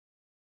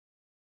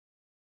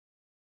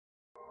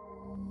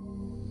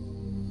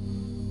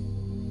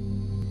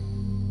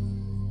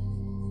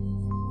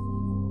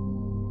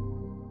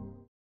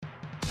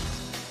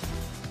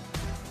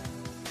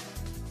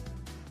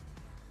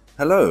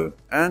Hello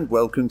and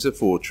welcome to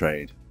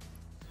ForTrade.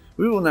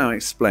 We will now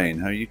explain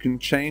how you can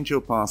change your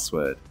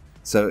password,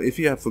 so if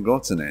you have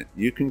forgotten it,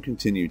 you can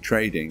continue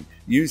trading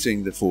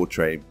using the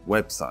ForTrade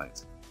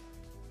website.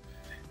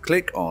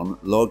 Click on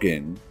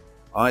Login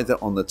either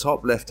on the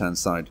top left hand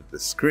side of the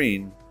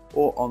screen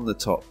or on the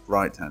top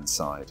right hand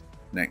side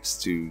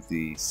next to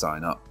the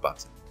Sign Up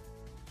button.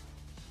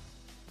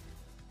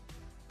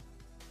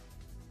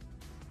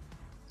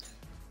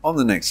 On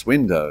the next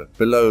window,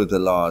 below the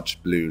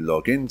large blue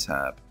Login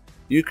tab,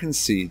 you can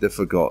see the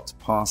Forgot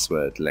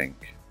Password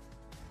link.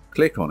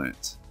 Click on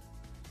it.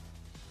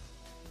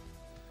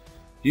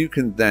 You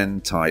can then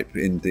type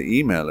in the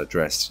email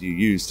address you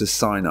used to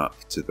sign up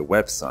to the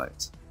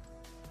website.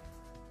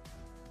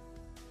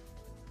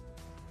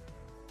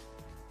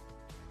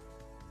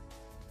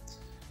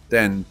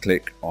 Then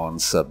click on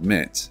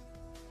Submit.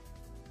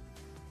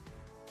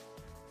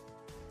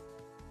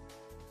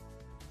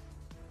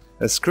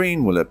 A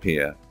screen will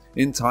appear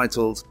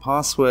entitled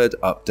Password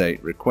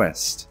Update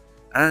Request,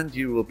 and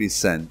you will be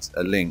sent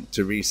a link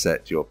to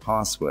reset your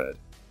password.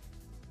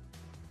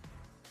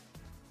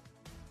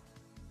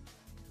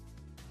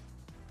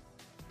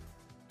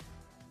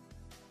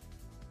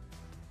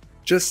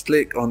 Just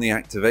click on the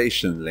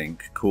activation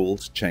link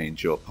called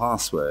Change Your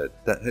Password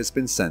that has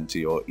been sent to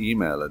your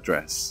email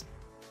address.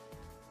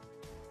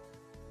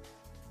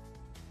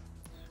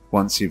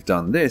 Once you've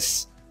done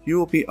this, you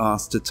will be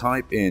asked to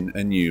type in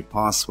a new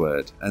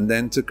password and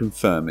then to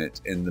confirm it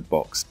in the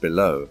box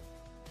below.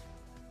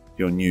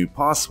 Your new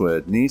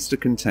password needs to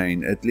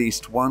contain at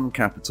least one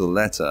capital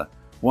letter,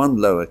 one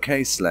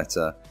lowercase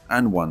letter,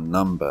 and one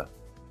number.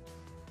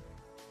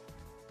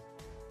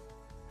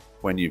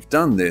 When you've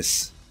done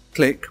this,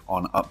 click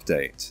on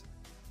Update.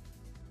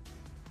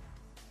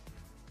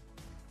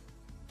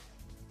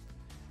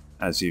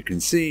 As you can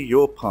see,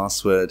 your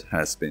password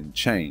has been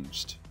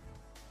changed.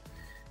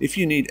 If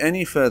you need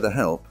any further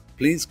help,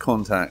 please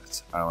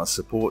contact our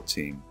support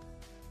team.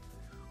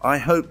 I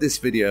hope this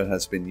video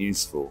has been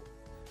useful,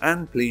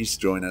 and please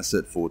join us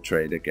at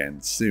ForTrade again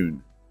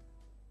soon.